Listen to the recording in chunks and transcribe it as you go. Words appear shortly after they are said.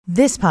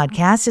This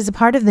podcast is a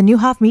part of the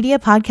Newhoff Media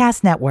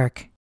Podcast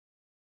Network.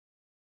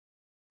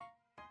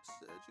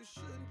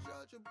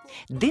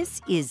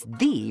 This is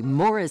the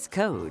Morris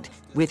Code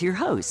with your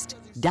host,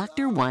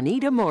 Dr.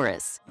 Juanita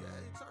Morris.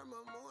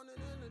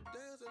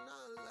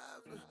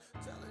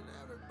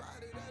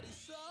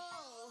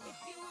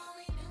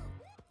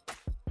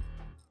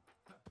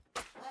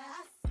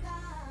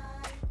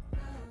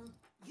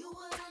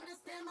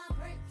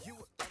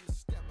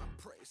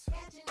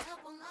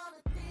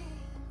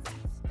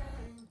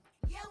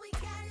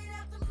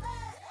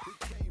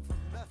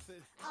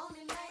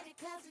 Only made it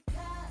 'cause we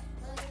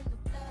cut in the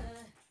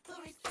blood.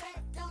 Put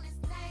respect on his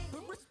name.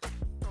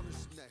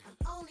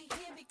 I'm only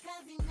here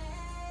because he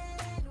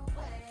made a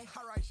way.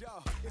 Alright,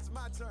 y'all, it's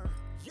my turn.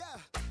 Yeah,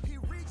 he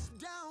reached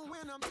down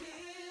when I'm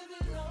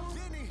Living low.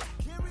 then he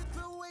carried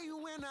the weight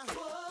when I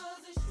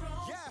Wasn't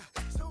strong. yeah,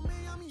 told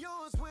me I'm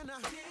yours when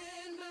I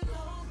Didn't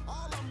belong.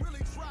 all I'm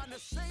really trying to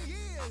say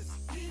is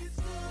He's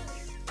good.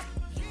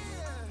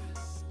 yeah.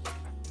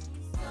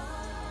 So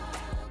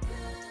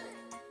good.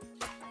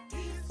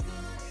 He's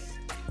good.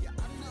 Yeah,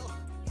 I know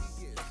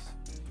he is.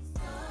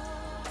 So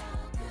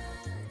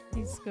good.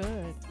 He's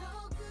good. So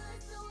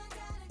good. So I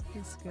gotta give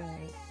He's him good.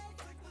 praise.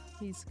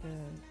 He's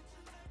good.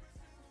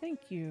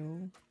 Thank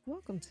you.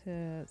 Welcome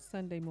to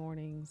Sunday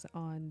mornings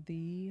on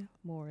the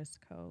Morris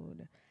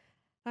Code.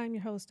 I'm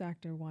your host,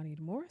 Dr.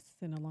 Juanita Morris,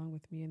 and along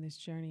with me in this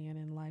journey and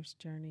in life's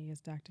journey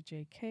is Dr.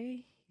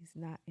 JK. He's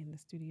not in the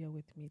studio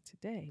with me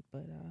today,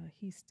 but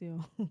he's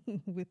still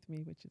with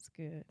me, which is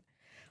good.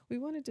 We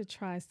wanted to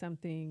try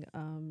something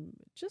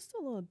just a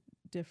little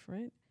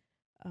different.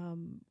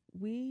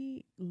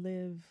 We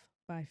live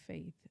by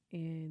faith,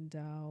 and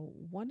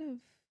one of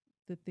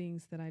the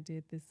things that I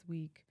did this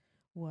week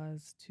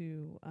was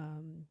to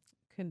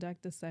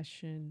conduct a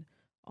session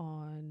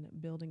on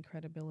building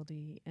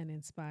credibility and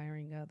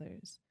inspiring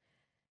others.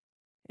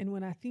 And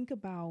when I think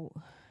about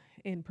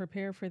and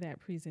prepare for that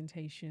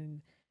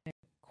presentation, the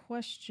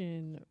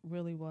question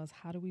really was,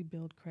 how do we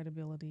build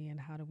credibility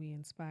and how do we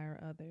inspire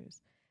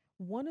others?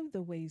 One of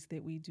the ways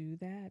that we do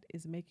that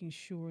is making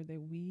sure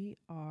that we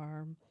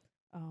are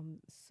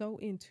so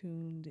in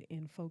tuned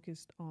and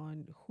focused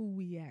on who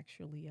we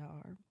actually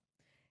are.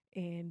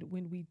 And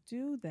when we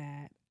do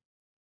that,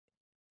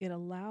 it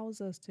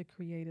allows us to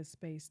create a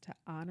space to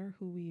honor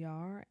who we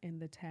are and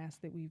the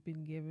task that we've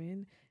been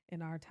given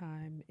in our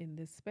time in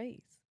this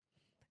space.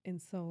 And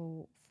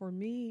so for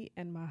me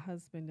and my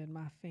husband and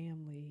my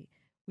family,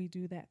 we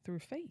do that through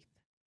faith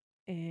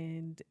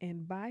and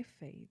by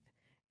faith.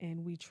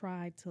 And we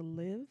try to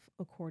live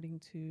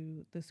according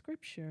to the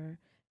scripture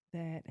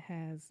that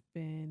has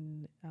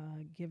been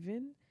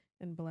given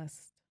and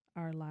blessed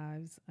our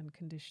lives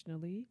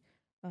unconditionally.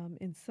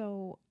 And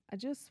so I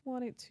just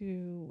wanted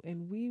to,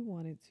 and we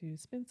wanted to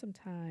spend some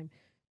time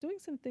doing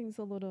some things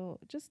a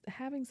little, just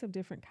having some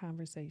different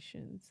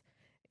conversations.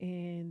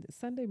 And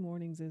Sunday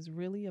mornings is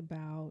really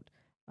about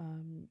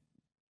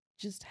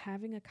just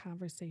having a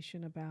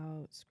conversation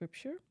about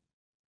scripture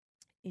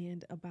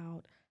and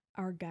about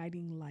our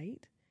guiding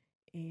light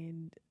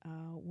and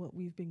what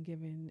we've been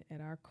given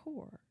at our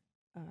core.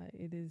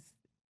 It is,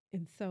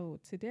 and so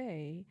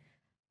today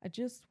I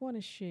just want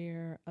to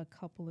share a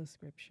couple of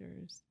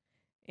scriptures.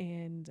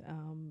 And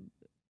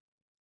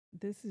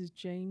this is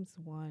James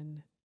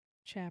 1,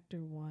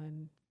 chapter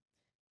 1,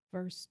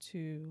 verse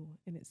 2.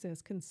 And it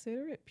says,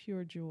 "Consider it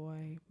pure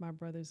joy, my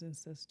brothers and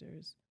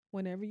sisters,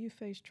 whenever you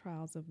face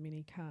trials of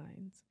many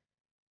kinds,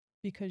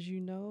 because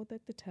you know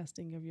that the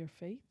testing of your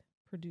faith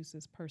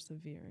produces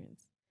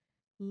perseverance.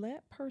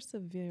 Let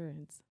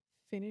perseverance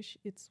finish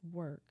its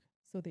work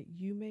so that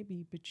you may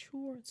be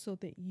mature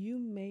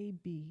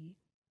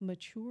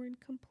and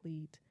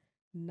complete,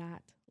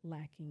 not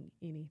lacking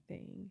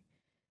anything."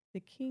 The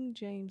King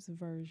James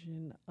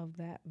Version of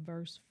that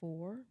verse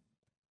 4,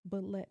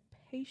 "But let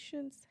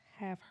patience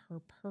have her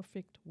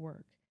perfect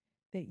work,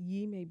 that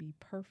ye may be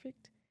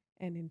perfect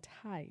and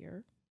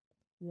entire,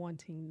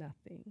 wanting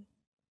nothing."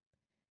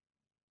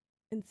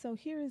 And so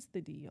here is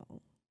the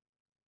deal.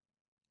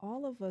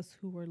 All of us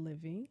who are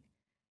living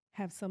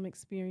have some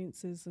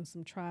experiences and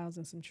some trials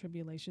and some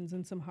tribulations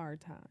and some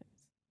hard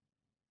times.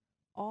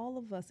 All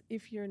of us,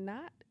 if you're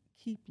not,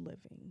 keep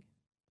living.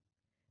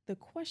 The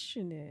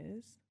question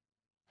is,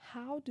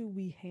 how do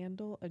we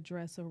handle,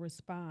 address, or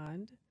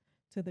respond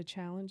to the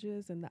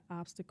challenges and the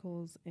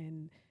obstacles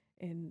and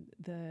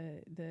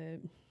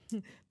the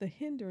the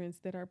hindrance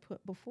that are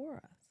put before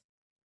us?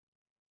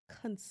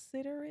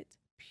 Consider it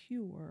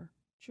pure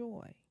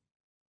joy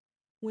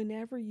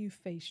whenever you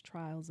face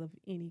trials of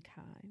any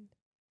kind.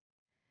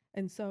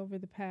 And so over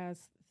the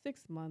past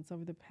 6 months,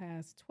 over the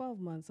past 12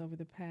 months, over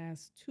the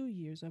past 2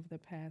 years, over the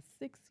past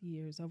 6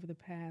 years, over the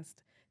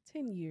past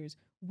 10 years,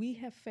 we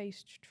have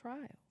faced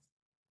trials.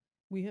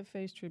 We have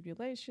faced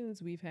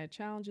tribulations, we've had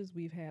challenges,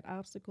 we've had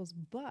obstacles,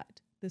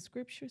 but the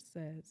scripture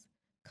says,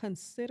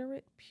 consider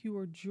it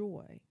pure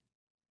joy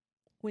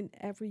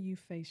whenever you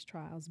face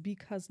trials,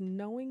 because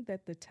knowing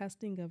that the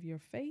testing of your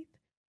faith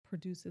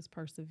produces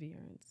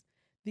perseverance.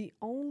 The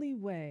only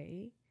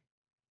way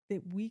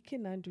that we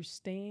can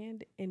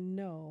understand and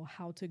know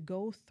how to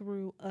go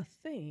through a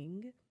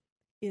thing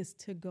is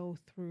to go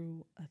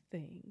through a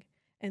thing.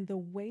 And the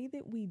way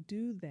that we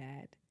do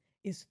that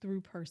is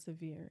through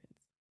perseverance.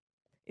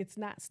 It's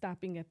not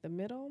stopping at the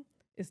middle.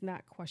 It's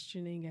not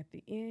questioning at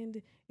the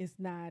end. It's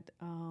not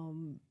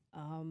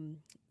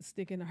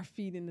sticking our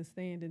feet in the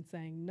sand and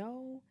saying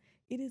no.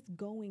 It is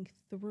going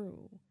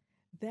through.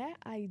 That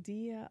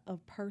idea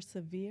of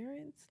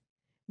perseverance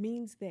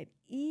means that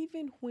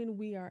even when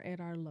we are at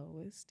our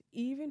lowest,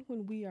 even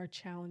when we are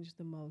challenged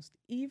the most,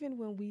 even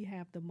when we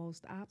have the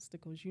most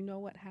obstacles, you know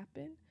what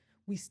happened?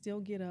 We still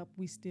get up,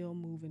 we still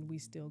move, and we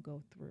still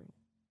go through.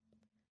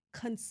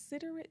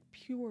 Consider it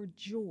pure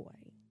joy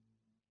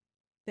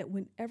that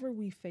whenever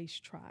we face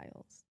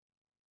trials,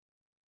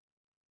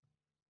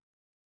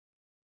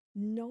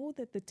 know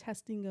that the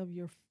testing of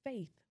your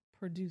faith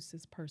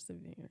produces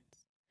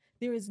perseverance.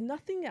 There is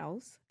nothing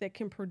else that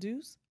can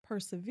produce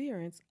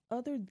perseverance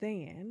other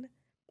than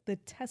the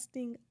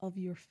testing of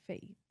your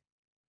faith,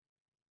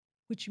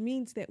 which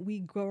means that we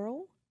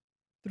grow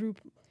through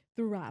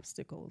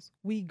obstacles.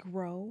 We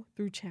grow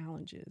through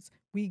challenges.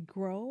 We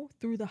grow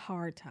through the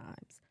hard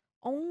times,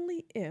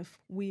 only if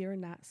we are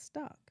not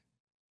stuck.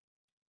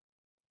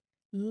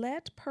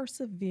 Let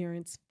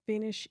perseverance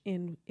finish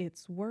in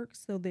its work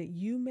so that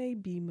you may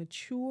be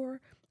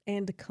mature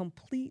and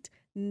complete,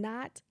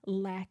 not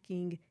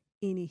lacking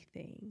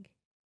anything.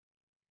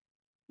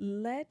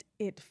 Let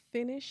it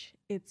finish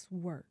its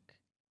work.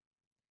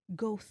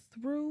 Go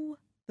through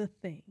the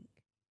thing.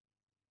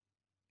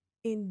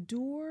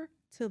 Endure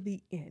to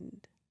the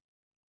end.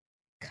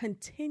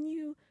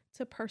 Continue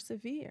to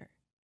persevere.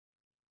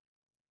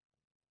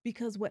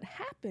 Because what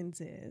happens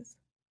is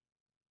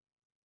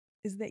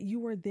that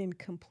you are then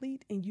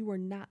complete and you are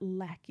not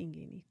lacking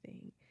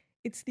anything.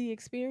 It's the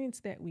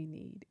experience that we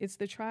need. It's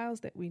the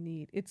trials that we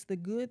need. It's the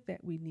good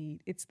that we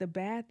need. It's the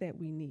bad that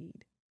we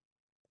need.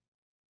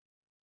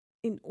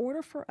 In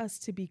order for us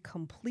to be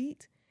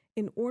complete,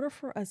 in order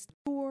for us to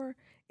tour,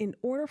 in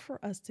order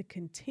for us to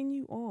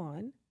continue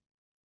on,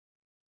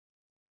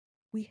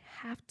 we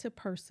have to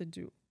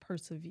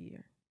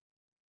persevere.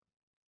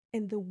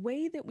 And the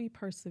way that we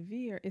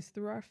persevere is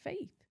through our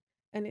faith,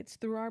 and it's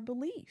through our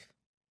belief,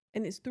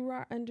 and it's through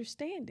our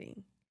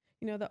understanding.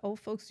 You know, the old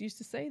folks used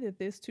to say that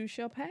this too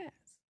shall pass.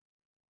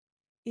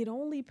 It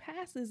only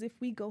passes if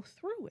we go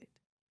through it.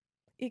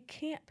 It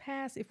can't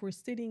pass if we're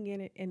sitting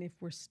in it and if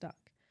we're stuck.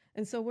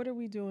 And so what are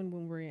we doing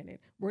when we're in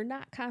it? We're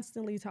not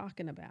constantly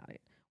talking about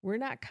it. We're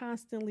not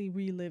constantly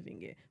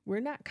reliving it. We're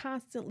not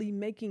constantly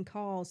making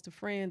calls to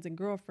friends and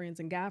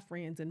girlfriends and guy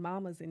friends and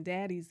mamas and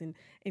daddies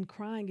and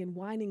crying and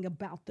whining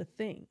about the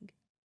thing.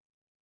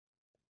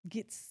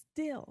 Get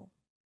still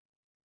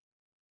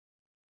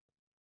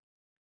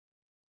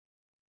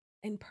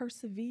and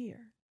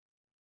persevere.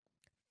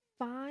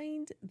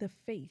 Find the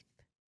faith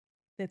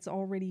that's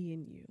already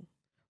in you.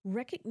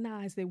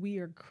 Recognize that we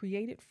are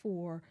created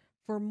for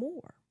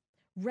more.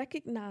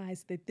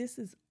 Recognize that this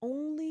is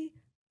only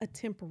a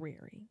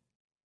temporary.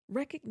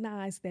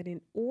 Recognize that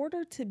in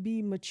order to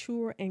be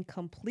mature and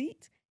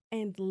complete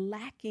and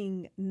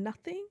lacking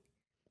nothing,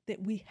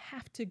 that we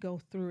have to go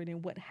through it.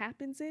 And what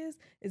happens is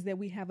that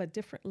we have a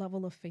different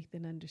level of faith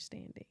and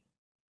understanding.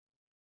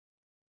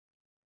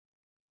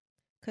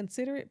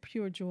 Consider it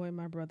pure joy,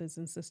 my brothers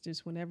and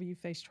sisters, whenever you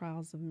face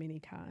trials of many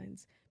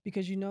kinds,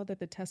 because you know that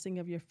the testing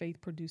of your faith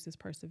produces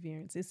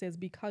perseverance. It says,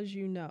 because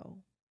you know.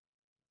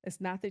 It's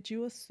not that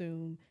you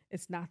assume.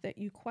 It's not that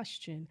you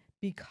question,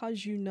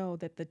 because you know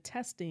that the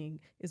testing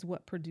is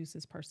what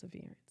produces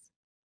perseverance.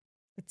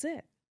 That's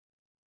it.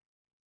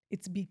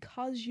 It's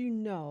because you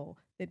know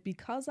that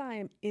because I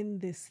am in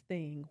this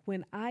thing,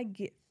 when I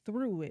get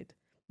through it,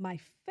 my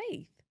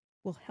faith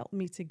will help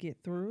me to get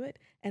through it,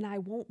 and I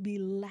won't be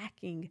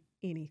lacking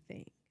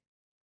anything.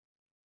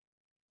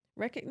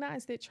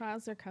 Recognize that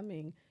trials are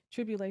coming,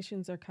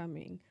 tribulations are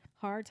coming,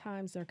 hard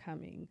times are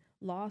coming,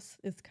 loss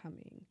is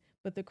coming.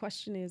 But the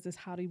question is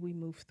how do we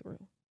move through?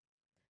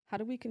 How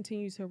do we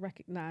continue to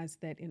recognize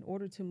that in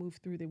order to move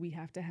through that we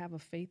have to have a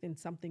faith in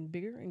something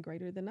bigger and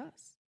greater than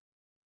us?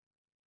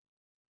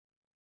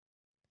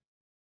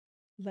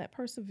 Let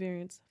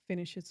perseverance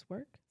finish its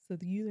work so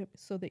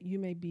that you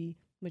may be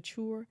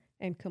mature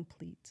and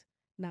complete,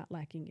 not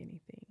lacking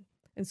anything.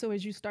 And so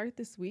as you start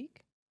this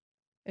week,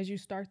 as you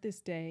start this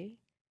day,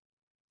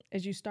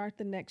 as you start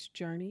the next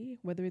journey,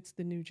 whether it's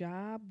the new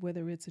job,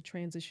 whether it's a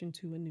transition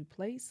to a new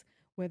place,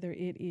 whether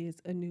it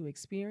is a new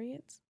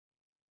experience,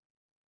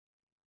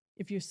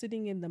 if you're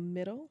sitting in the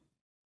middle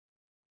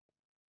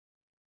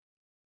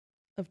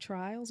of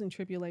trials and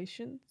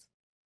tribulations,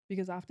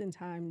 because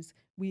oftentimes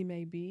we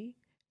may be,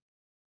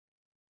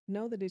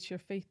 know that it's your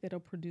faith that'll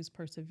produce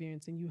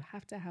perseverance, and you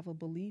have to have a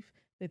belief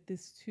that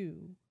this too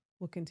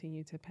will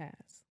continue to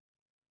pass.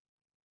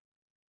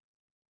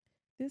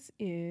 This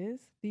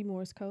is the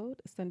Morse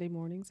Code, Sunday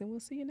mornings, and we'll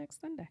see you next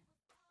Sunday.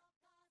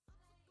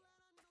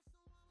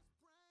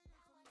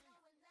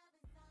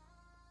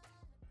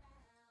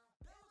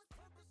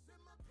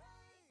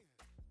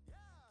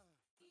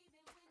 Even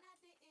when I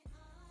didn't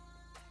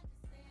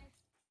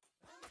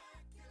understand.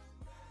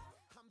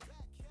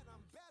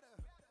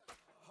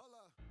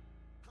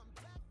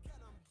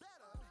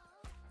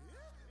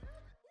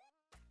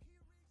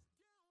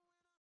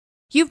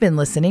 You've been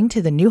listening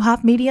to the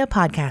Newhoff Media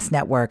Podcast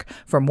Network.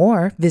 For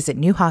more, visit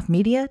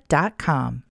newhoffmedia.com.